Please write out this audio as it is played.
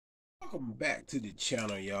Welcome back to the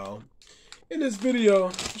channel, y'all. In this video,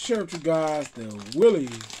 I'll share with you guys the Willy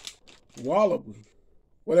Wallaby,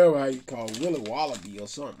 whatever how you call it, Willy Wallaby or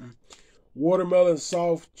something. Watermelon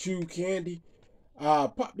soft chew candy. I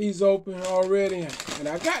popped these open already, and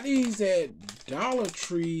I got these at Dollar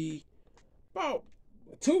Tree about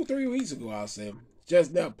 2-3 weeks ago, I'll say.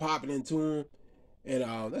 Just now popping into them.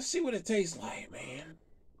 And let's see what it tastes like, man.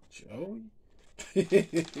 Shall we?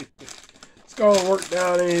 Let's go and work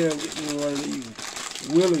down here and get me one of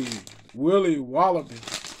these Willy Wallaby,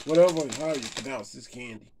 whatever how you pronounce this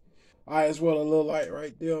candy. Alright, that's what it look like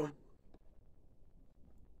right there.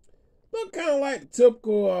 Look kind of like the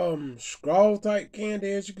typical scroll type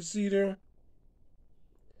candy, as you can see there.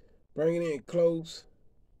 Bring it in close.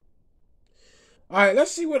 Alright,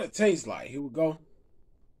 let's see what it tastes like. Here we go.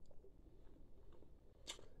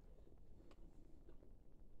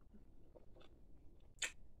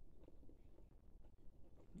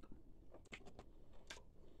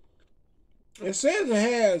 It says it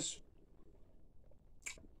has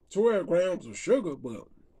 12 grams of sugar, but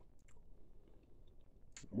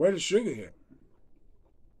where the sugar here?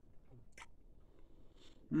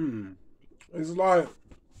 It's like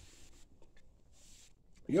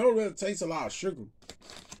you don't really taste a lot of sugar.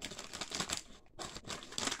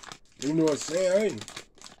 You know what I'm saying? Hey,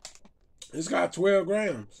 it's got 12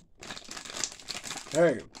 grams.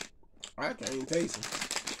 Hey, I can't even taste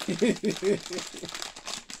it.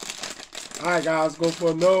 Alright, guys, go for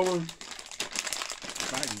another one.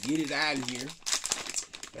 If I can get it out of here.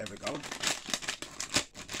 There we go.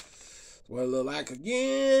 What it look like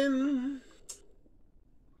again.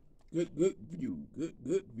 Good view.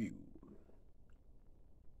 Good view.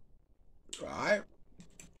 Alright.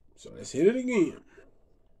 So let's hit it again.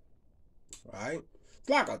 Alright. It's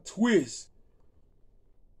like a twist.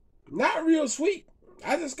 Not real sweet.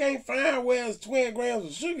 I just can't find where it's 12 grams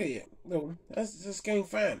of sugar yet. No, I just can't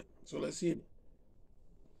find it. So let's hit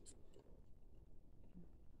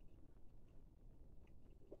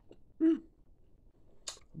it.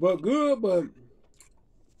 But good, but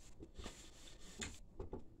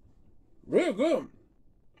real good.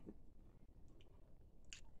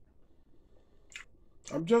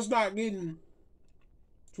 I'm just not getting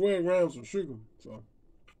 12 grams of sugar. So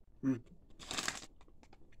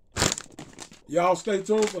y'all stay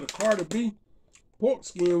tuned for the Carter B pork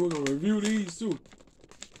skin. We're gonna review these too.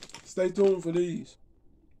 Stay tuned for these.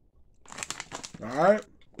 Alright.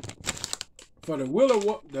 For the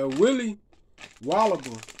Willy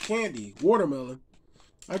Wallaby candy watermelon,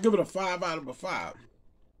 I give it a 5 out of 5.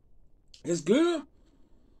 It's good.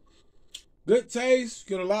 Good taste.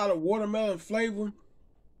 Get a lot of watermelon flavor.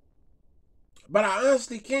 But I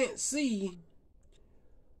honestly can't see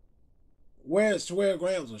where it's 12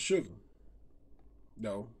 grams of sugar.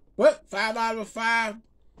 No. But 5 out of 5.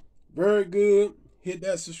 Very good. Hit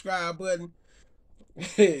that subscribe button.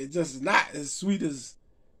 It's just not as sweet as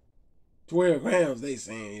 12 grams, they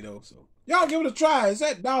saying, you know. So, y'all give it a try. It's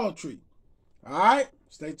at Dollar Tree. All right?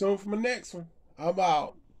 Stay tuned for my next one. I'm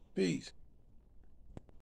out. Peace.